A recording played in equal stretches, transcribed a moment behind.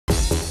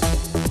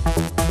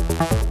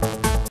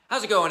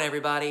How's it going,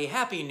 everybody?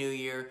 Happy New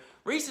Year.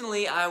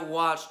 Recently, I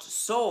watched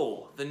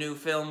Soul, the new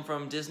film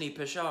from Disney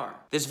Pixar.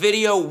 This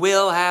video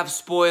will have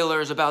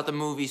spoilers about the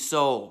movie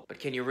Soul, but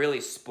can you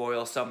really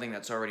spoil something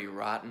that's already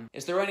rotten?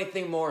 Is there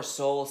anything more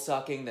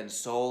soul-sucking than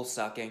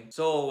soul-sucking?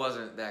 Soul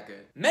wasn't that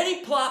good.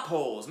 Many plot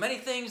holes, many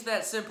things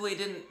that simply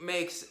didn't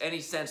make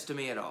any sense to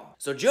me at all.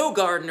 So Joe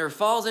Gardner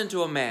falls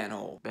into a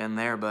manhole. Been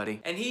there,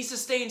 buddy. And he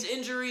sustains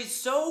injuries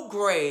so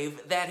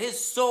grave that his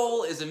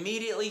soul is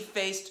immediately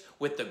faced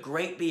with the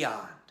great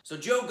beyond. So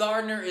Joe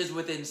Gardner is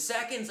within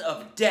seconds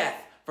of death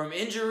from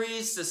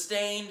injuries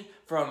sustained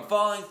from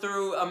falling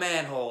through a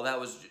manhole that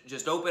was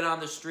just open on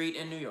the street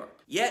in New York.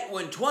 Yet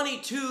when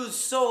 22's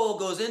soul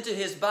goes into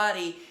his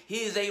body,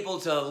 he is able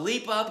to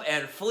leap up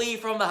and flee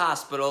from the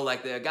hospital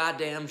like the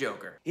goddamn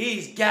Joker.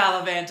 He's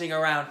gallivanting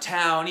around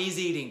town, he's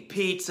eating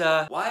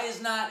pizza. Why is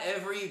not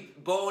every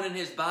bone in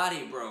his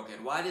body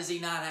broken? Why does he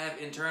not have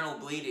internal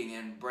bleeding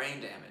and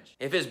brain damage?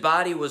 If his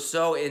body was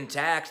so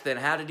intact, then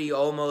how did he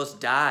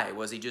almost die?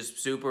 Was he just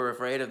super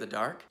afraid of the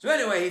dark? So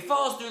anyway, he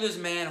falls through this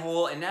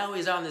manhole and now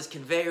he's on this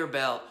conveyor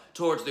belt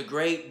towards the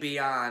great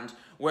beyond,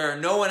 where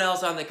no one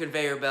else on the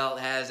conveyor belt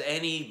has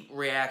any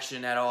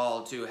reaction at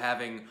all to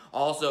having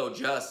also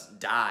just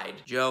died.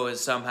 Joe is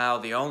somehow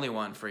the only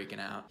one freaking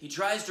out. He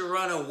tries to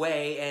run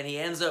away and he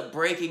ends up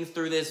breaking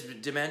through this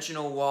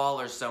dimensional wall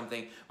or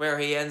something, where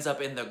he ends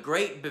up in the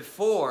great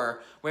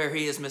before, where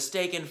he is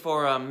mistaken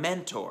for a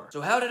mentor.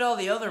 So how did all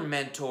the other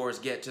mentors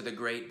get to the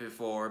great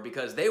before?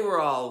 Because they were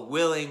all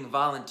willing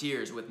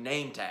volunteers with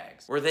name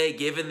tags. Were they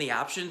given the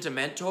option to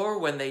mentor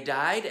when they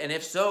died? And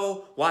if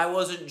so, why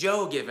wasn't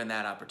Joe given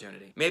that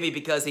opportunity? Maybe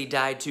because he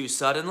died too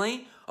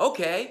suddenly?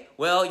 Okay,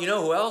 well, you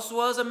know who else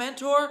was a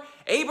mentor?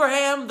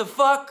 Abraham the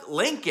fuck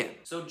Lincoln.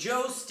 So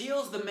Joe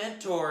steals the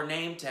mentor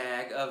name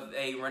tag of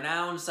a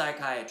renowned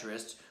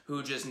psychiatrist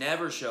who just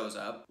never shows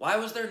up. Why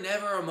was there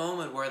never a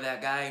moment where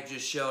that guy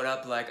just showed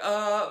up like,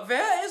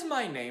 where is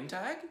my name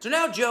tag? So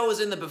now Joe is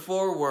in the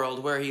before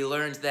world where he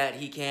learns that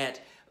he can't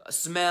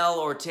smell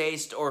or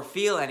taste or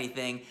feel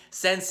anything.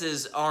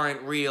 Senses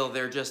aren't real,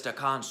 they're just a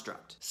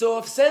construct. So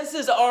if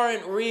senses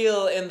aren't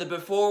real in the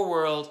before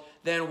world,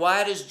 then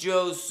why does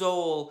Joe's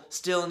soul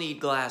still need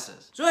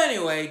glasses? So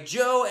anyway,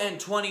 Joe and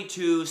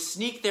 22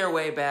 sneak their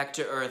way back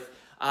to Earth.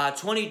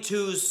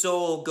 22's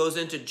soul goes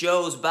into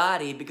Joe's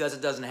body because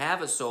it doesn't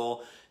have a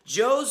soul.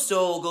 Joe's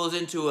soul goes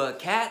into a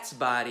cat's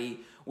body,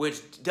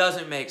 which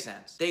doesn't make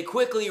sense. They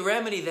quickly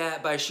remedy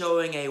that by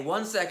showing a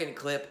 1-second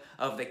clip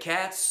of the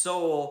cat's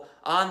soul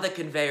on the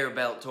conveyor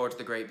belt towards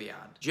the great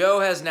beyond.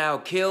 Joe has now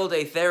killed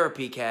a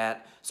therapy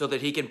cat so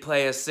that he can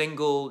play a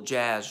single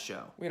jazz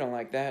show. We don't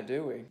like that,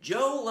 do we?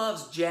 Joe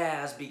loves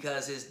jazz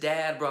because his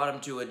dad brought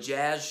him to a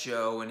jazz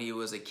show when he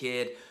was a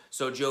kid,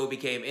 so Joe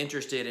became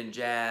interested in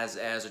jazz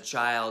as a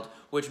child,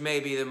 which may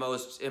be the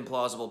most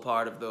implausible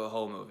part of the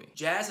whole movie.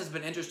 Jazz has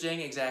been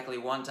interesting exactly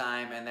one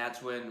time, and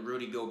that's when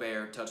Rudy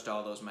Gobert touched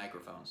all those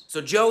microphones.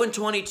 So Joe and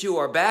 22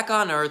 are back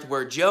on Earth,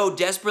 where Joe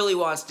desperately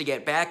wants to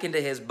get back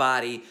into his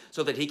body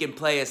so that he can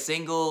play a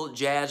single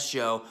jazz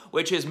show,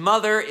 which his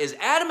mother is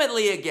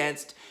adamantly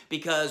against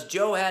because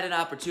Joe had an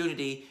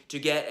opportunity to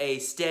get a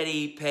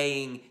steady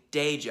paying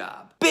day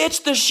job.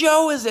 Bitch, the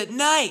show is at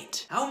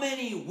night! How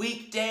many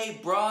weekday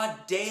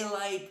broad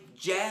daylight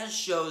jazz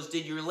shows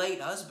did your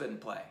late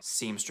husband play?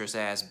 Seamstress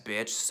ass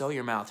bitch, sew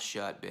your mouth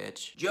shut,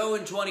 bitch. Joe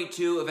and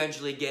 22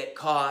 eventually get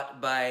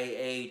caught by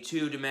a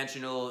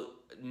two-dimensional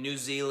New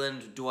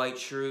Zealand Dwight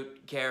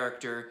Schrute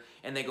character,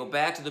 and they go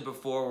back to the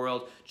before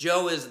world.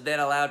 Joe is then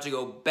allowed to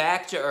go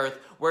back to Earth,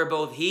 where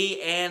both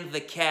he and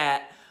the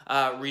cat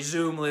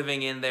resume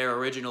living in their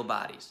original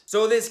bodies.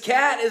 So this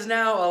cat is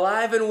now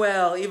alive and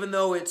well, even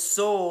though its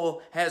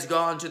soul has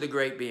gone to the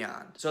great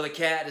beyond. So the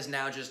cat is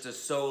now just a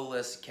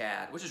soulless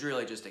cat, which is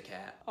really just a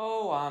cat.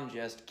 Oh, I'm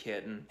just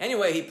kidding.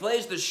 Anyway, he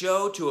plays the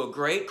show to a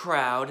great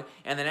crowd,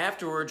 and then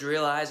afterwards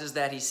realizes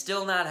that he's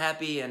still not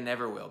happy and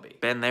never will be.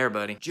 Been there,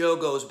 buddy. Joe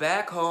goes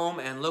back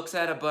home and looks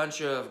at a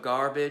bunch of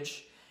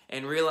garbage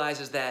and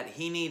realizes that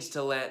he needs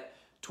to let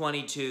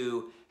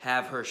 22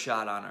 have her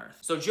shot on Earth.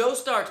 So Joe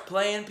starts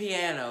playing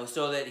piano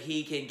so that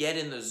he can get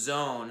in the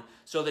zone,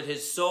 so that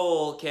his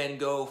soul can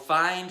go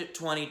find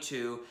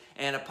 22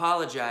 and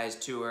apologize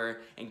to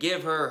her and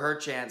give her her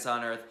chance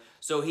on Earth.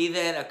 So he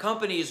then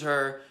accompanies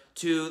her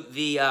to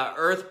the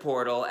Earth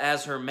portal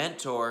as her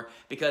mentor,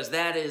 because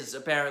that is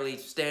apparently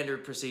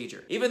standard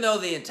procedure. Even though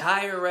the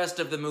entire rest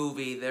of the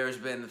movie there's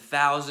been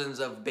thousands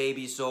of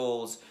baby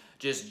souls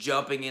just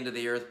jumping into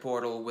the Earth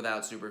portal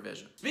without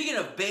supervision. Speaking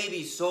of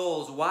baby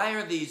souls, why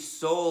are these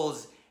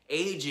souls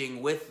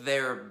aging with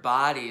their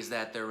bodies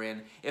that they're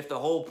in if the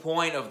whole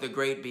point of the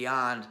great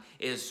beyond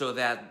is so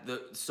that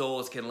the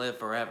souls can live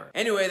forever?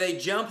 Anyway, they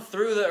jump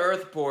through the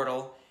Earth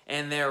portal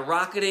and they're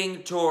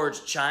rocketing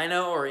towards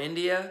China or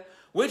India,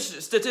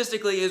 which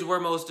statistically is where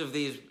most of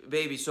these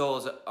baby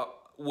souls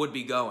would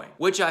be going,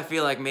 which I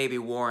feel like maybe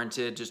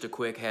warranted just a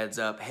quick heads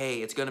up.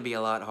 Hey, it's gonna be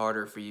a lot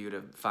harder for you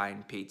to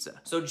find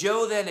pizza. So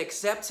Joe then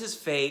accepts his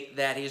fate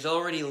that he's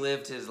already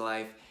lived his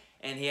life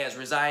and he has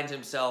resigned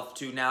himself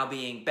to now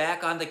being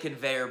back on the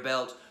conveyor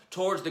belt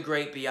towards the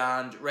great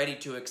beyond, ready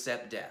to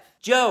accept death.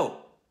 Joe,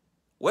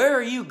 where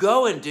are you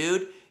going,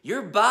 dude?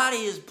 Your body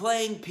is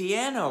playing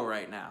piano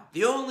right now.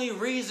 The only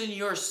reason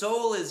your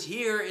soul is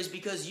here is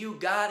because you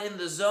got in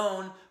the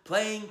zone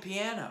playing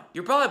piano.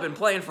 You've probably been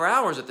playing for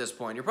hours at this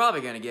point. You're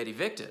probably gonna get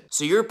evicted.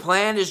 So your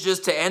plan is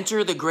just to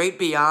enter the great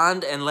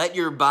beyond and let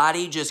your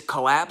body just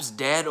collapse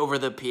dead over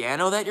the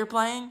piano that you're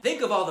playing?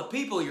 Think of all the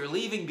people you're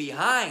leaving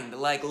behind,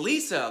 like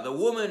Lisa, the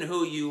woman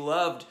who you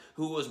loved,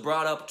 who was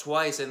brought up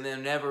twice and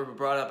then never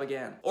brought up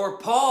again. Or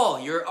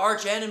Paul, your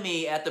arch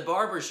enemy at the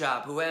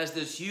barbershop, who has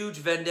this huge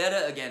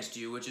vendetta against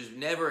you, which is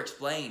never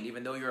explained,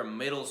 even though you're a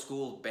middle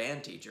school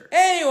band teacher.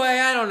 Anyway,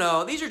 I don't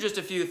know. These are just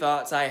a few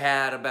thoughts I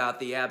had about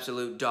the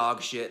absolute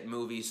dog shit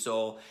movie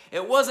Soul.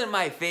 It wasn't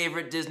my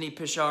favorite Disney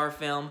Pixar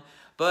film,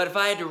 but if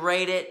I had to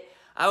rate it,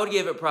 I would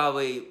give it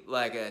probably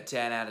like a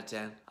 10 out of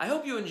 10. I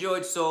hope you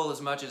enjoyed Soul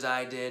as much as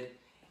I did,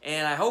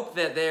 and I hope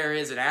that there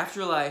is an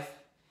afterlife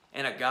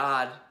and a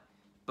God.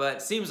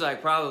 But seems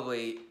like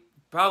probably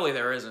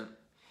there isn't.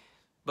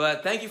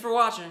 But thank you for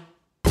watching.